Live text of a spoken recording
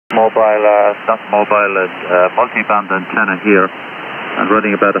multi-band antenna here, and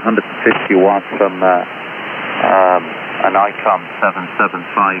running about 150 watts from an ICOM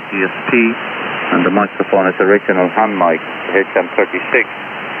 775 DSP, and the microphone is original hand mic, HM36,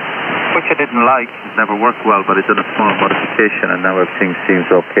 which I didn't like. It never worked well, but I did a small modification, and now everything seems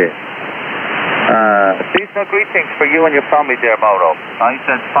okay. Seasonal greetings for you and your family there, Mauro.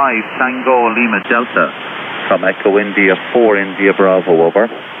 IZ5 Tango Lima Delta from Echo India 4 India Bravo, over.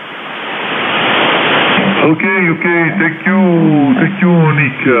 Okay, thank you,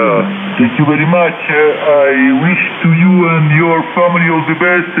 Nick. Thank you very much. I wish to you and your family all the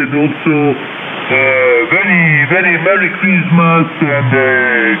best, and also very, very Merry Christmas and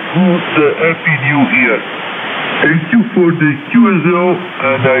good Happy New Year. Thank you for the QSO,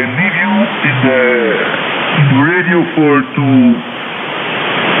 and I leave you in the radio to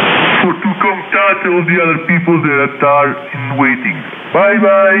contact all the other people that are in waiting.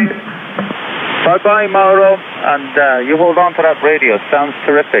 Bye-bye. Bye-bye, Mauro, and you hold on to that radio. Sounds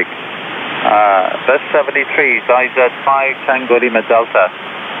terrific. Best 73s, IZ5 Tango Lima Delta,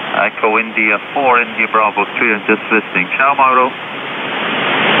 Echo India 4 India Bravo 3. I'm just listening. Ciao, Mauro.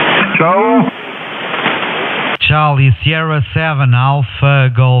 Ciao. Charlie Sierra 7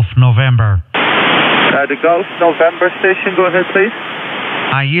 Alpha Golf November. The Golf November station, go ahead, please.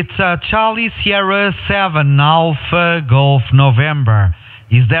 It's Charlie Sierra 7 Alpha Golf November.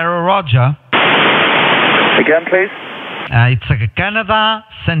 Is there a Roger? Again, please. It's Canada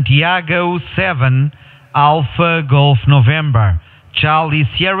Santiago 7 Alpha Golf November. Charlie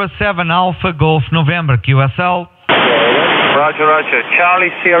Sierra 7 Alpha Golf November, QSL. Roger.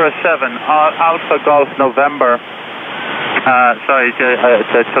 Charlie Sierra 7 Alpha Golf November. Sorry,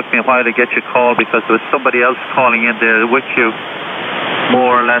 it took me a while to get your call because there was somebody else calling in there with you,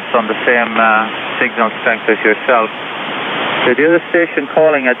 more or less on the same signal strength as yourself. So the other station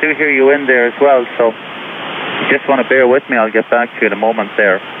calling, I do hear you in there as well, so you just want to bear with me. I'll get back to you in a moment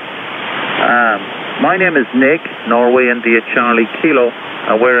there. My name is Nick, Norway India Charlie Kilo,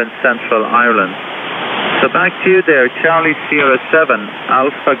 and we're in Central Ireland. So back to you there, Charlie Sierra 7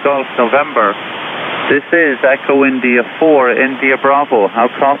 Alpha Golf November. This is Echo India 4 India Bravo. How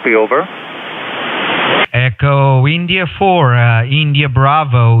copy, over? Echo India 4 India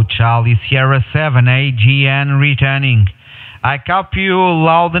Bravo, Charlie Sierra 7 AGN returning. I copy you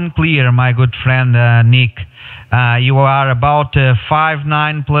loud and clear, my good friend Nick. You are about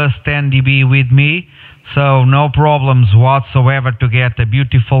 5.9 plus 10 dB with me, so no problems whatsoever to get a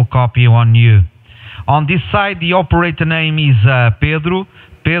beautiful copy on you. On this side, the operator name is Pedro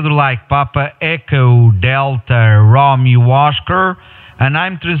like Papa Echo Delta Romeo Oscar, and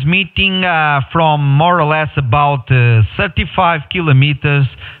I'm transmitting from more or less about 35 kilometers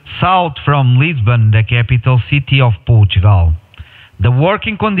south from Lisbon, the capital city of Portugal. The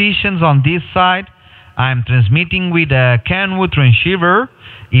working conditions on this side, I'm transmitting with a Kenwood transceiver.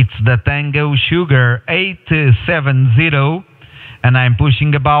 It's the Tango Sugar 870, and I'm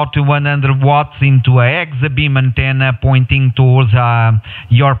pushing about 100 watts into a hexa-beam antenna pointing towards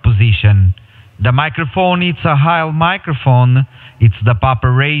your position. The microphone, it's a Heil microphone. It's the Papa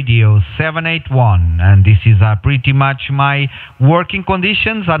Radio 781, and this is pretty much my working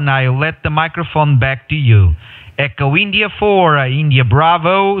conditions, and I'll let the microphone back to you. Echo India 4, India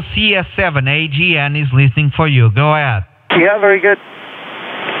Bravo, CS7AGN is listening for you. Go ahead. Yeah, very good.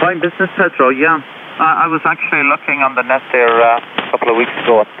 Fine business, Pedro, yeah. I was actually looking on the net there a couple of weeks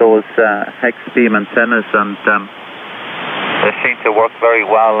ago at those hex beam antennas, and they seem to work very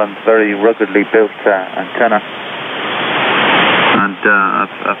well and very ruggedly built antenna. And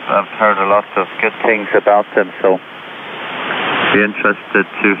I've heard a lot of good things about them, so be interested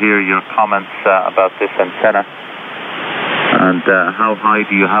to hear your comments about this antenna. And how high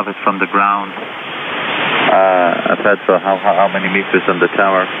do you have it from the ground, Pedro? How many meters on the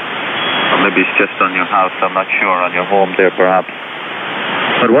tower? Or maybe it's just on your house, I'm not sure, on your home there perhaps.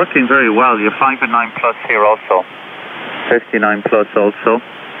 But working very well. You're 5.9 plus here also, 59 plus also,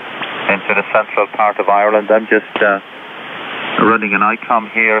 into the central part of Ireland. I'm just running an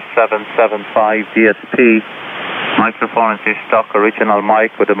ICOM here, 775 DSP. Microphone is a stock original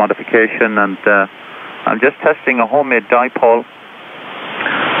mic with a modification, and I'm just testing a homemade dipole.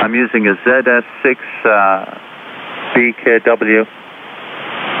 I'm using a ZS6 BKW.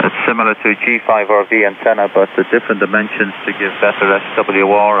 It's similar to a G5RV antenna, but the different dimensions to give better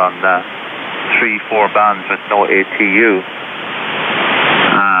SWR on 3-4 bands with no ATU.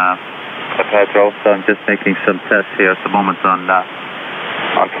 Pedro, so I'm just making some tests here at the moment on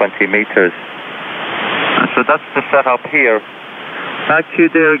 20 meters. So that's the setup here. Back to you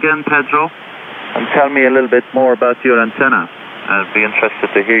there again, Pedro, and tell me a little bit more about your antenna. I'd be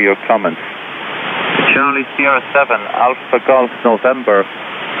interested to hear your comments. Charlie Sierra 7, Alpha Golf November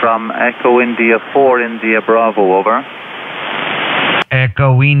from Echo India 4, India Bravo, over.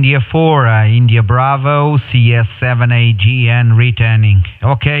 Echo India 4, India Bravo, CS7AGN returning.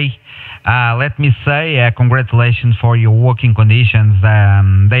 Okay, let me say congratulations for your working conditions.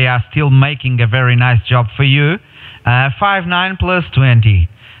 They are still making a very nice job for you. 5.9 plus 20.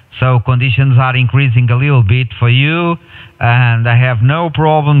 So conditions are increasing a little bit for you, and I have no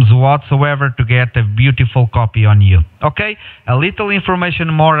problems whatsoever to get a beautiful copy on you. Okay, a little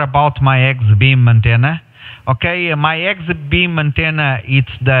information more about my X-beam antenna. Okay, my X-beam antenna,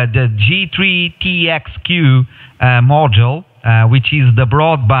 it's the G3TXQ module, which is the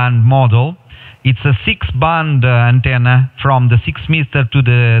broadband model. It's a 6-band antenna from the 6 meter to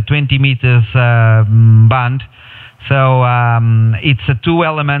the 20 meters band. So it's 2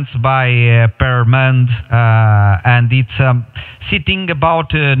 elements by per band, and it's sitting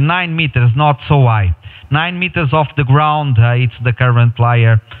about 9 meters, not so high. 9 meters off the ground, it's the current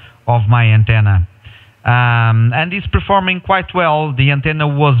layer of my antenna. And it's performing quite well. The antenna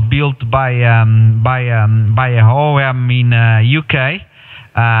was built by a OEM in UK,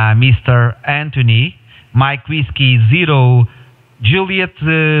 Mr. Anthony, Mike Whiskey 0 Juliet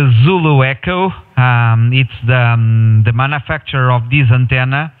Zulu Echo. It's the manufacturer of this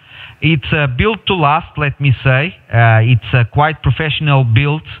antenna. It's built to last, let me say. It's a quite professional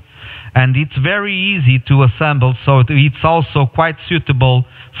build, and it's very easy to assemble, so it's also quite suitable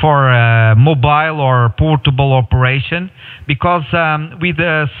for mobile or portable operation, because with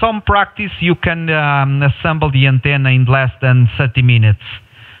some practice you can assemble the antenna in less than 30 minutes.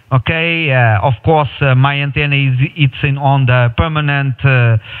 Okay, of course my antenna it's on the permanent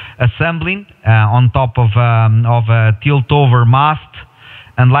assembling on top of a tilt-over mast,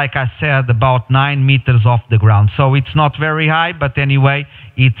 and like I said, about 9 meters off the ground. So it's not very high, but anyway,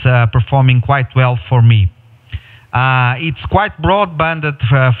 it's performing quite well for me. It's quite broadbanded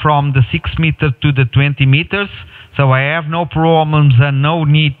from the 6 meter to the 20 meters, so I have no problems and no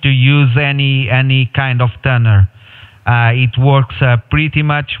need to use any kind of tuner. It works pretty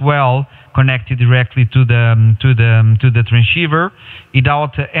much well, connected directly to the transceiver,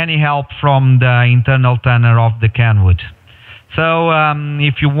 without any help from the internal tuner of the Kenwood. So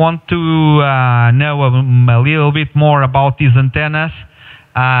if you want to know a little bit more about these antennas,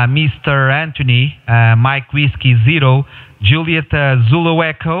 Mr. Anthony, Mike Whiskey 0, Juliet Zulu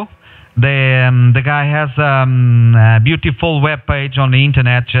Echo, the guy has a beautiful web page on the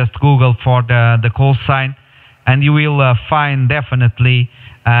internet. Just Google for the call sign, and you will find definitely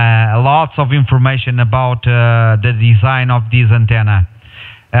lots of information about the design of this antenna.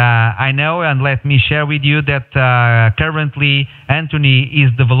 I know, and let me share with you that currently Anthony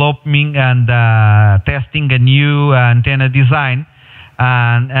is developing and testing a new antenna design,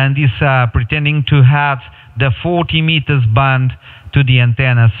 and is pretending to have the 40 meters band to the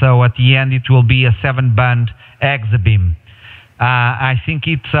antenna. So at the end it will be a 7-band X-beam. I think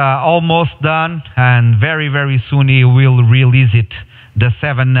it's almost done, and very, very soon he will release it, the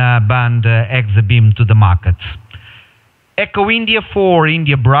 7-band X-beam to the market. Echo India 4,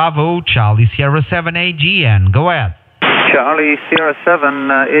 India Bravo, Charlie Sierra 7AGN. Go ahead. Charlie Sierra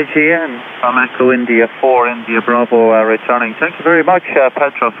 7 AGN from Echo India 4, India Bravo, returning. Thank you very much,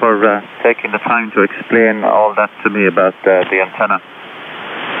 Pedro, for taking the time to explain all that to me about the antenna.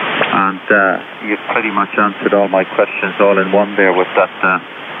 And you've pretty much answered all my questions all in one there with that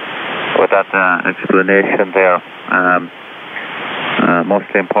explanation there.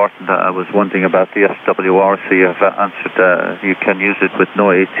 Mostly important, I was wondering about the SWR, so you've answered you can use it with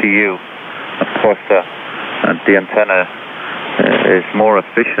no ATU. Of course, the antenna is more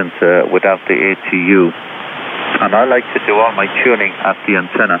efficient without the ATU. And I like to do all my tuning at the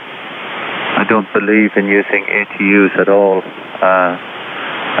antenna. I don't believe in using ATUs at all,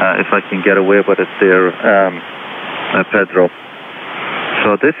 if I can get away with it there, Pedro.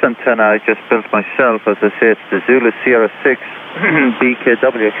 So this antenna I just built myself. As I say, it's the Zulu Sierra 6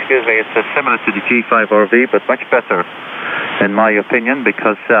 BKW, excuse me. It's similar to the G5RV, but much better, in my opinion,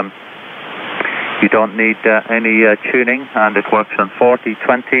 because you don't need any tuning, and it works on 40,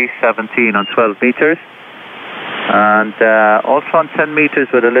 20, 17, and 12 meters. And also on 10 meters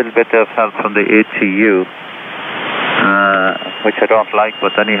with a little bit of help from the ATU, which I don't like,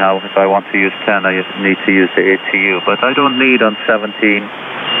 but anyhow, if I want to use 10, I need to use the ATU. But I don't need on 17,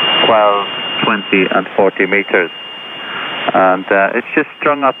 12, 20, and 40 meters. And it's just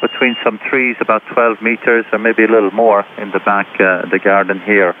strung up between some trees, about 12 meters, or maybe a little more in the back, the garden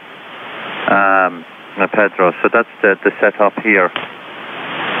here, Pedro. So that's the setup here.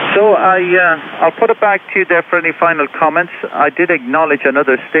 So I'll put it back to you there for any final comments. I did acknowledge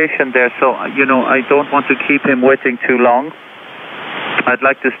another station there, so, I don't want to keep him waiting too long. I'd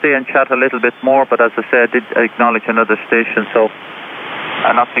like to stay and chat a little bit more, but as I said, I did acknowledge another station, so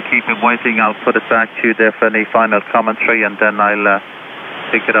not to keep him waiting, I'll put it back to you there for any final commentary, and then I'll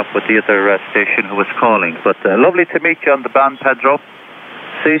pick it up with the other station who was calling. But lovely to meet you on the band, Pedro.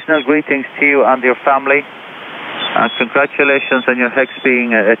 Seasonal greetings to you and your family. Congratulations on your hex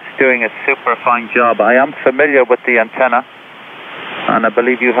it's doing a super fine job. I am familiar with the antenna, and I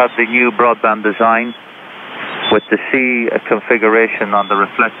believe you have the new broadband design with the C configuration on the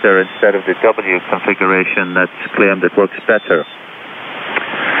reflector instead of the W configuration that's claimed it works better.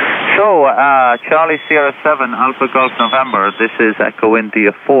 So, Charlie Sierra 7, Alpha Golf November, this is Echo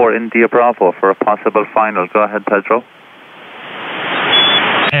India 4, India Bravo for a possible final. Go ahead, Pedro.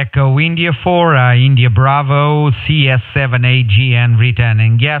 Echo India 4, India Bravo, CS7AGN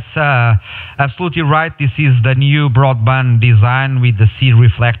returning. Yes, absolutely right. This is the new broadband design with the C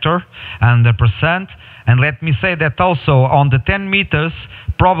reflector and the %. And let me say that also on the 10 meters,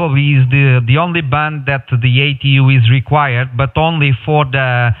 probably is the only band that the ATU is required, but only for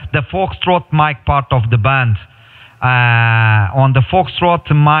the Foxtrot mic part of the band. On the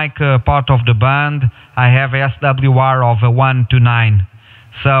Foxtrot mic part of the band, I have SWR of 1 to 9.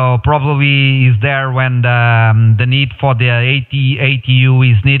 So probably is there when the need for the ATU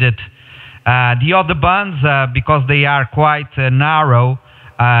is needed. The other bands, because they are quite narrow,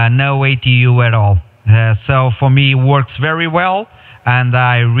 no ATU at all. So for me, it works very well, and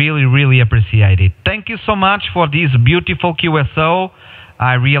I really, really appreciate it. Thank you so much for this beautiful QSO.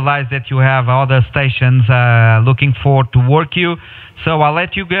 I realize that you have other stations looking forward to work you. So I'll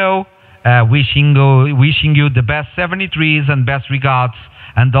let you go, wishing you the best 73s and best regards.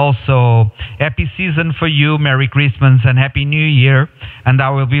 And also, happy season for you, Merry Christmas and Happy New Year. And I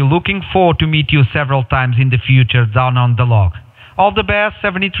will be looking forward to meet you several times in the future down on the log. All the best,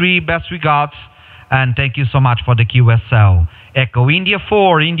 73, best regards, and thank you so much for the QSO. Echo India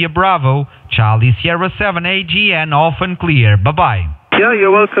 4, India Bravo, Charlie Sierra 7, AGN, off and clear. Bye-bye. Yeah,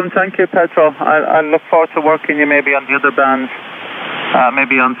 you're welcome. Thank you, Pedro. I look forward to working you maybe on the other bands,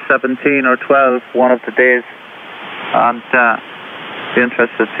 maybe on 17 or 12, one of the days. And be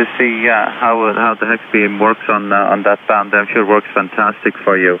interested to see how the hex beam works on that band. I'm sure it works fantastic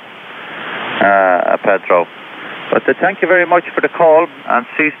for you, Pedro. But thank you very much for the call, and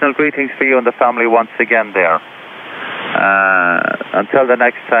seasonal greetings for you and the family once again there. Until the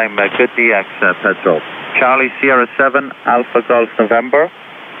next time, good DX, Pedro. Charlie Sierra 7, Alpha Golf November.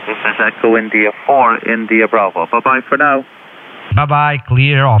 This is Echo India 4, India Bravo. Bye-bye for now. Bye-bye,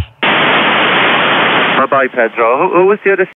 clear off. Bye-bye, Pedro. Who was the other